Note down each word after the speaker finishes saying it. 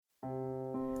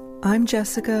I'm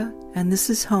Jessica, and this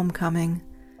is Homecoming,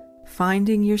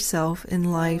 finding yourself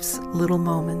in life's little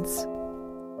moments.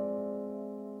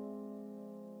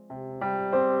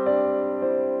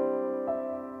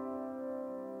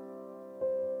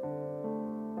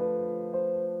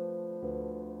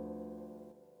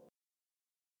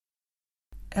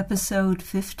 Episode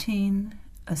 15,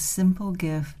 A Simple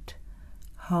Gift,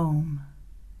 Home.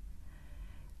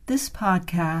 This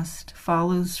podcast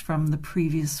follows from the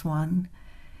previous one,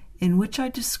 in which I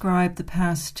described the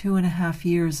past 2.5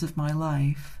 years of my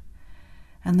life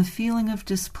and the feeling of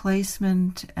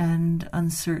displacement and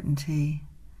uncertainty,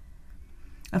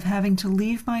 of having to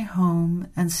leave my home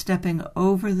and stepping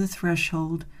over the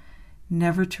threshold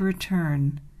never to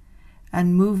return,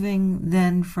 and moving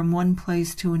then from one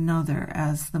place to another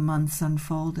as the months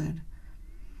unfolded.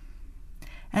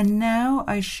 And now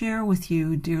I share with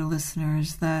you, dear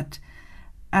listeners, that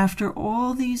after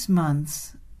all these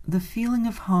months, the feeling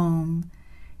of home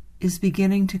is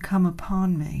beginning to come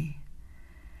upon me.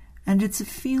 And it's a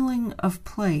feeling of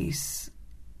place.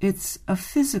 It's a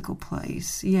physical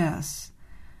place, yes,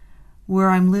 where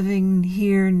I'm living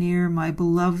here near my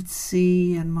beloved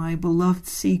sea and my beloved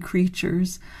sea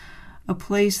creatures, a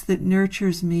place that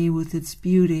nurtures me with its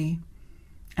beauty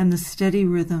and the steady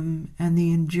rhythm and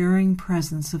the enduring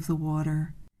presence of the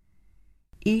water.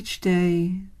 Each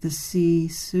day the sea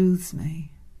soothes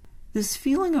me. This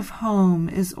feeling of home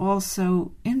is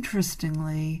also,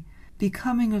 interestingly,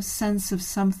 becoming a sense of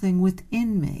something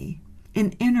within me,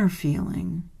 an inner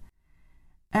feeling,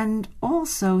 and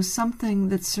also something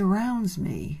that surrounds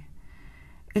me.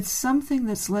 It's something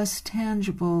that's less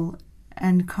tangible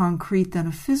and concrete than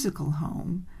a physical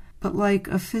home, but like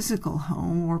a physical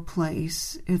home or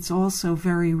place, it's also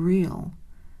very real.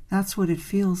 That's what it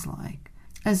feels like.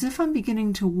 As if I'm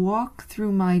beginning to walk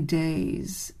through my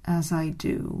days as I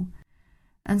do,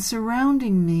 and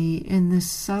surrounding me in this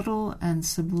subtle and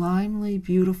sublimely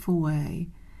beautiful way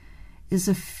is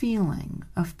a feeling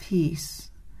of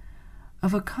peace,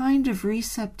 of a kind of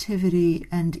receptivity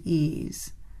and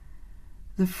ease,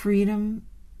 the freedom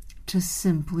to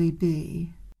simply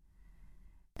be.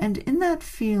 And in that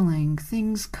feeling,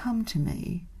 things come to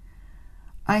me.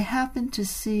 I happen to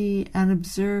see and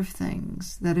observe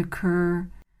things that occur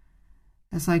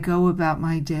as I go about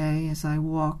my day, as I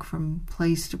walk from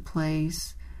place to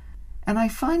place, and I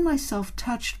find myself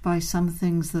touched by some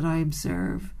things that I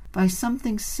observe, by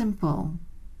something simple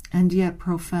and yet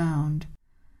profound.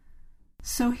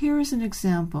 So here is an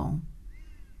example.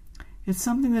 It's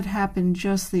something that happened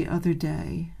just the other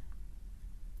day.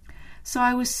 So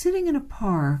I was sitting in a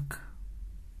park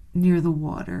near the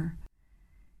water,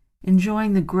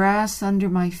 enjoying the grass under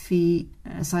my feet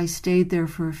as I stayed there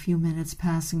for a few minutes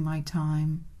passing my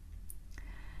time.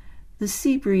 The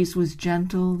sea breeze was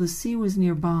gentle, the sea was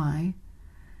nearby,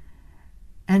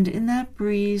 and in that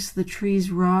breeze the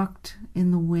trees rocked in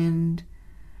the wind,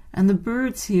 and the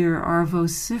birds here are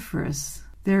vociferous.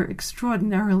 They're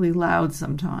extraordinarily loud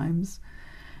sometimes.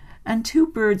 And 2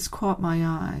 birds caught my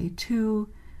eye, 2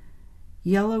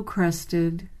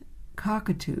 yellow-crested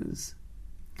cockatoos.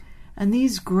 And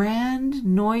these grand,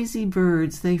 noisy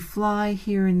birds, they fly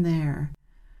here and there.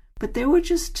 But there were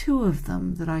just 2 of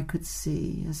them that I could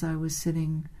see as I was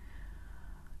sitting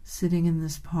in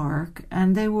this park,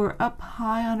 and they were up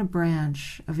high on a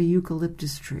branch of a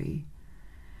eucalyptus tree.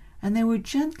 And they were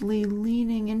gently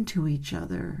leaning into each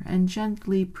other and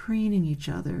gently preening each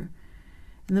other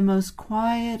in the most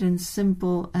quiet and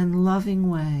simple and loving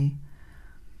way.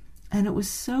 And it was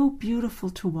so beautiful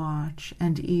to watch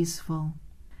and easeful.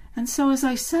 And so as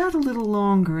I sat a little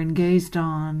longer and gazed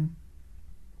on,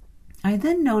 I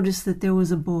then noticed that there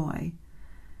was a boy,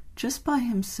 just by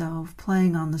himself,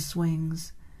 playing on the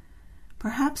swings.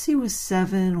 Perhaps he was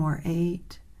 7 or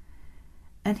 8,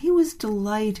 and he was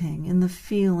delighting in the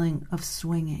feeling of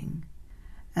swinging.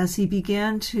 As he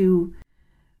began to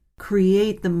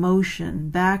create the motion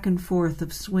back and forth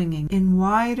of swinging in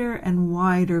wider and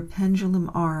wider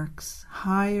pendulum arcs,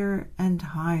 higher and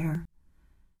higher.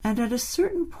 And at a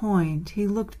certain point, he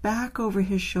looked back over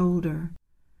his shoulder.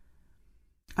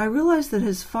 I realized that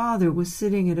his father was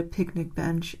sitting at a picnic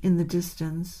bench in the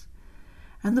distance,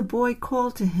 and the boy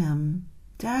called to him.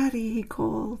 "Daddy," he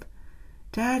called.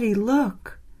 "Daddy,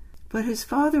 look." But his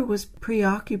father was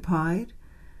preoccupied,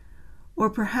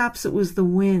 or perhaps it was the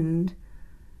wind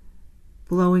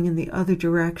blowing in the other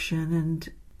direction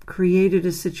and created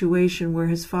a situation where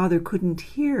his father couldn't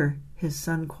hear his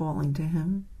son calling to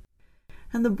him.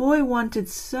 And the boy wanted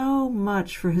so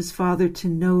much for his father to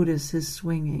notice his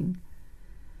swinging,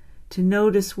 to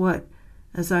notice what,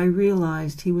 as I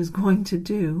realized, he was going to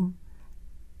do.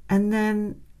 And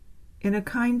then in a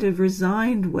kind of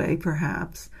resigned way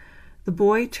perhaps, the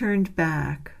boy turned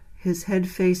back, his head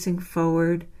facing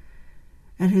forward,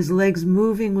 and his legs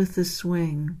moving with the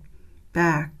swing,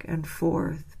 back and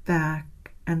forth,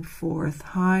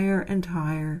 higher and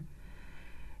higher,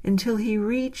 until he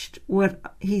reached what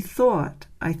he thought,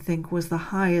 I think, was the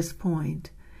highest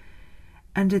point.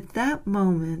 And at that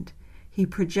moment, he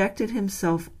projected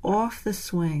himself off the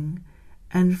swing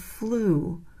and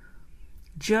flew.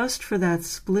 Just for that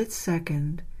split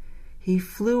second, he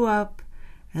flew up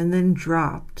and then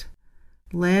dropped,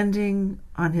 landing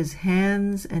on his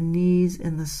hands and knees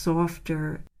in the soft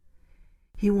dirt.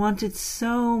 He wanted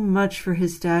so much for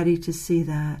his daddy to see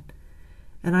that,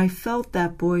 and I felt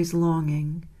that boy's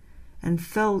longing, and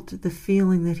felt the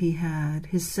feeling that he had,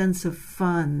 his sense of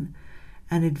fun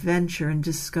and adventure and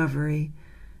discovery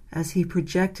as he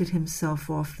projected himself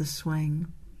off the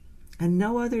swing. And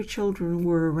no other children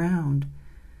were around.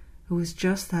 It was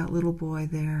just that little boy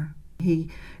there. He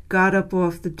got up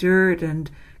off the dirt and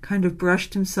kind of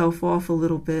brushed himself off a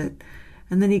little bit,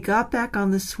 and then he got back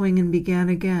on the swing and began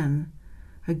again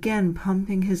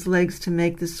pumping his legs to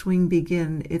make the swing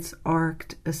begin its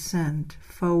arced ascent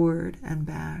forward and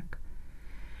back.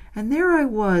 And there I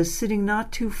was, sitting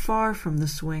not too far from the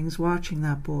swings, watching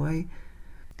that boy.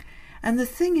 And the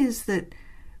thing is that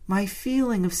my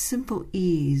feeling of simple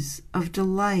ease, of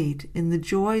delight in the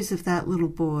joys of that little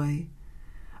boy,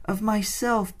 of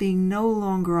myself being no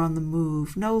longer on the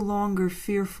move, no longer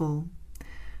fearful,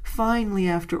 finally,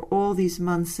 after all these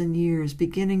months and years,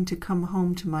 beginning to come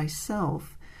home to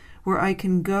myself, where I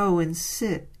can go and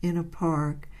sit in a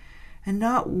park and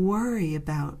not worry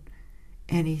about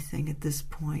anything at this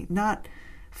point, not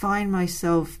find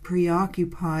myself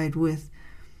preoccupied with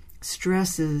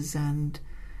stresses and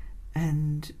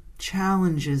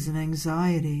challenges and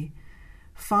anxiety,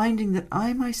 finding that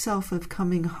I myself am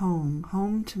coming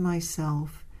home to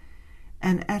myself,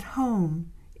 and at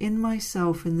home in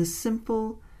myself in the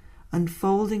simple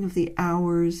unfolding of the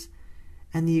hours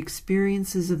and the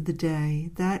experiences of the day.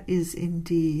 That is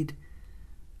indeed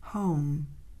home.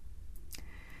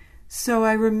 So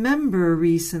I remember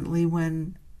recently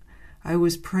when I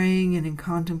was praying and in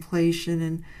contemplation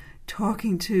and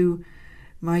talking to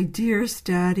my dearest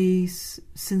daddy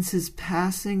since his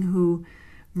passing, who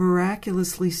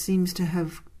miraculously seems to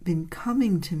have been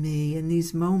coming to me in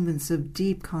these moments of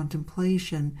deep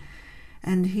contemplation.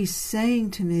 And he's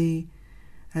saying to me,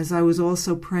 as I was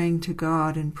also praying to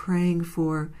God and praying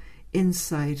for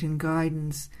insight and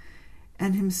guidance,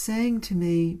 and him saying to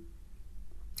me,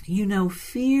 you know,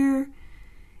 fear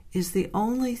is the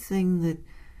only thing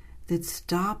that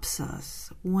stops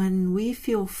us. When we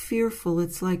feel fearful,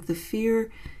 it's like the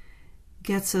fear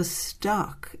gets us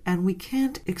stuck, and we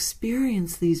can't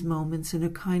experience these moments in a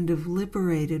kind of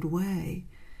liberated way.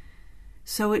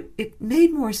 So it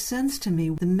made more sense to me,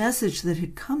 the message that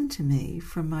had come to me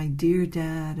from my dear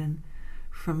dad and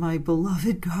from my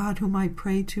beloved God, whom I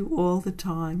pray to all the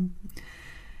time.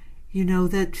 You know,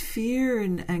 that fear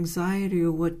and anxiety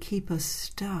are what keep us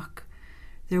stuck.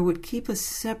 They're what keep us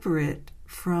separate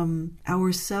from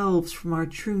ourselves, from our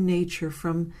true nature,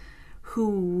 from who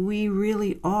we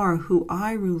really are, who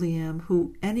I really am,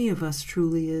 who any of us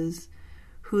truly is,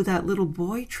 who that little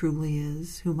boy truly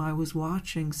is, whom I was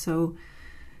watching so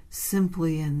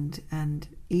simply and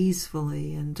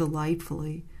easefully and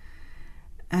delightfully.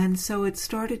 And so it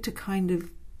started to kind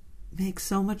of make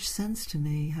so much sense to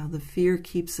me how the fear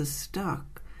keeps us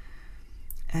stuck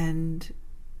and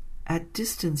at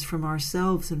distance from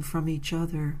ourselves and from each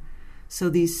other. So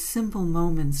these simple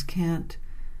moments can't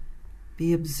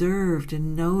be observed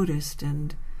and noticed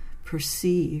and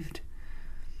perceived.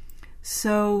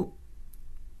 So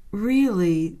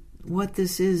really what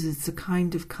this is, it's a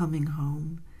kind of coming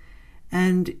home.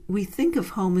 And we think of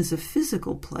home as a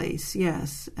physical place,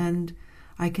 yes, and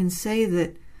I can say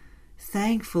that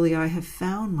thankfully I have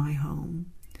found my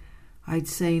home. I'd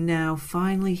say now,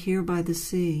 finally here by the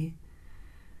sea.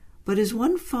 But as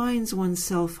one finds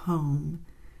oneself home,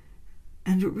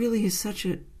 and it really is such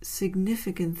a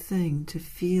significant thing to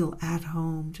feel at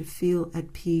home, to feel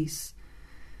at peace,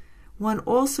 one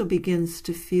also begins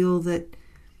to feel that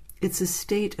it's a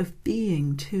state of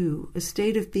being too, a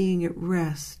state of being at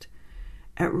rest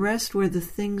where the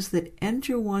things that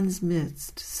enter one's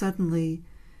midst suddenly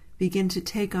begin to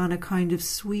take on a kind of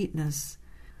sweetness.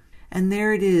 And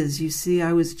there it is, you see,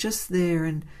 I was just there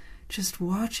and just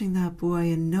watching that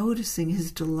boy and noticing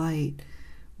his delight,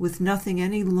 with nothing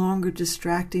any longer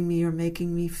distracting me or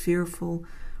making me fearful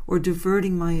or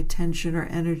diverting my attention or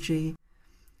energy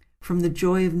from the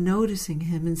joy of noticing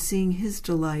him and seeing his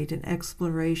delight and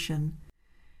exploration.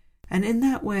 And in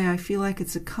that way, I feel like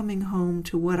it's a coming home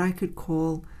to what I could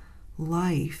call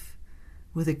life,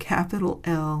 with a capital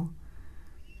L,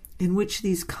 in which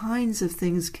these kinds of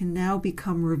things can now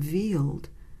become revealed.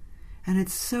 And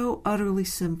it's so utterly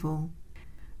simple.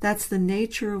 That's the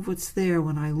nature of what's there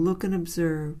when I look and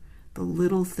observe the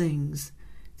little things,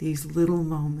 these little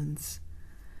moments.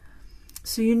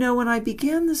 So when I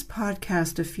began this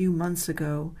podcast a few months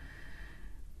ago,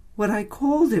 what I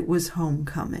called it was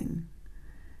Homecoming.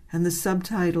 And the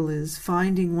subtitle is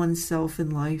Finding Oneself in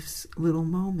Life's Little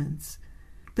Moments.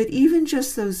 But even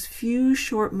just those few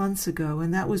short months ago,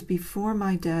 and that was before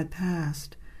my dad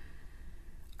passed,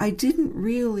 I didn't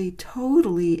really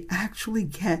totally actually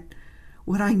get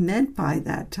what I meant by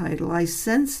that title. I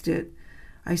sensed it.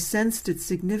 I sensed its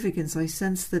significance. I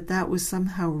sensed that that was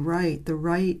somehow right, the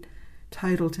right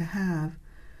title to have.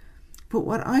 But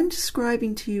what I'm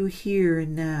describing to you here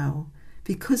and now,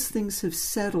 because things have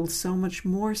settled so much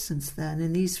more since then,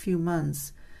 in these few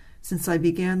months, since I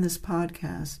began this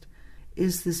podcast,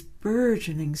 is this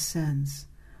burgeoning sense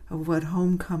of what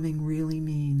homecoming really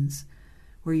means,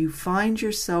 where you find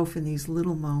yourself in these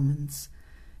little moments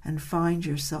and find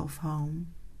yourself home.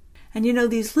 And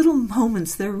these little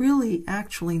moments, they're really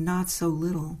actually not so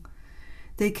little.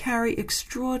 They carry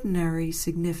extraordinary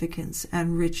significance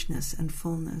and richness and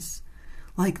fullness.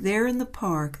 Like there in the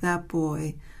park, that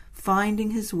boy,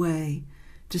 finding his way,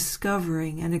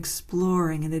 discovering and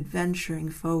exploring and adventuring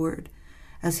forward,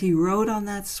 as he rode on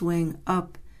that swing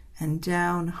up and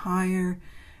down, higher,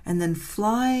 and then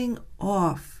flying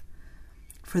off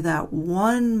for that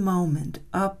one moment,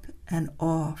 up and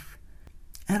off.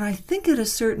 And I think at a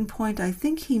certain point,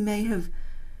 he may have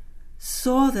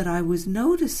saw that I was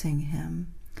noticing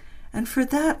him. And for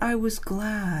that I was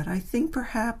glad. I think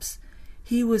perhaps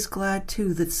he was glad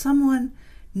too, that someone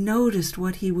noticed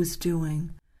what he was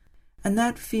doing. And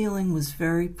that feeling was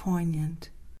very poignant.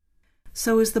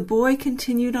 So as the boy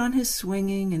continued on his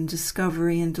swinging and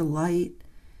discovery and delight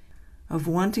of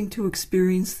wanting to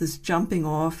experience this jumping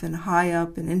off and high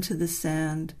up and into the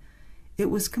sand, it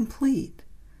was complete.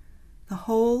 The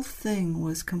whole thing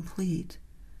was complete.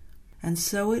 And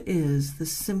so it is the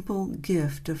simple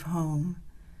gift of home,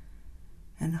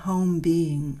 and home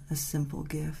being a simple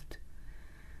gift.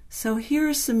 So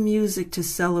here's some music to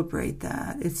celebrate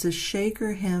that. It's a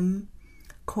Shaker hymn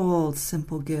called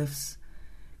Simple Gifts,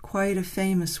 quite a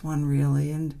famous one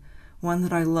really, and one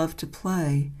that I love to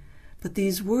play. But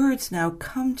these words now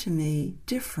come to me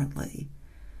differently.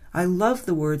 I love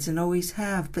the words and always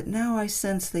have, but now I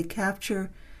sense they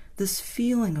capture this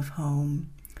feeling of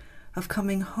home, of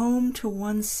coming home to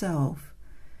oneself,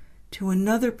 to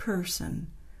another person,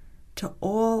 to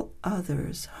all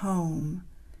others, home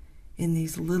in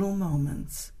these little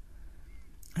moments.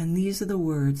 And these are the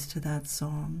words to that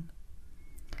song.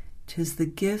 'Tis the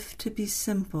gift to be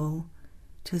simple,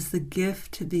 'tis the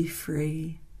gift to be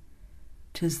free,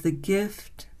 'tis the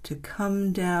gift to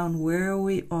come down where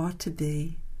we ought to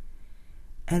be.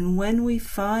 And when we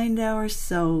find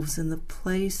ourselves in the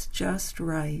place just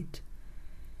right,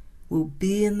 we'll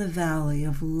be in the valley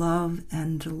of love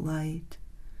and delight.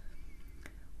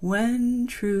 When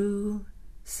true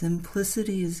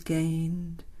simplicity is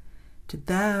gained, to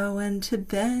bow and to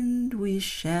bend we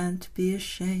shan't be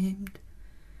ashamed.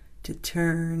 To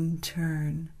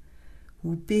turn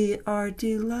will be our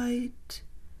delight,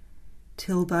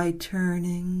 till by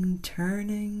turning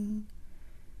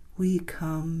we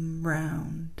come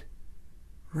round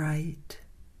right.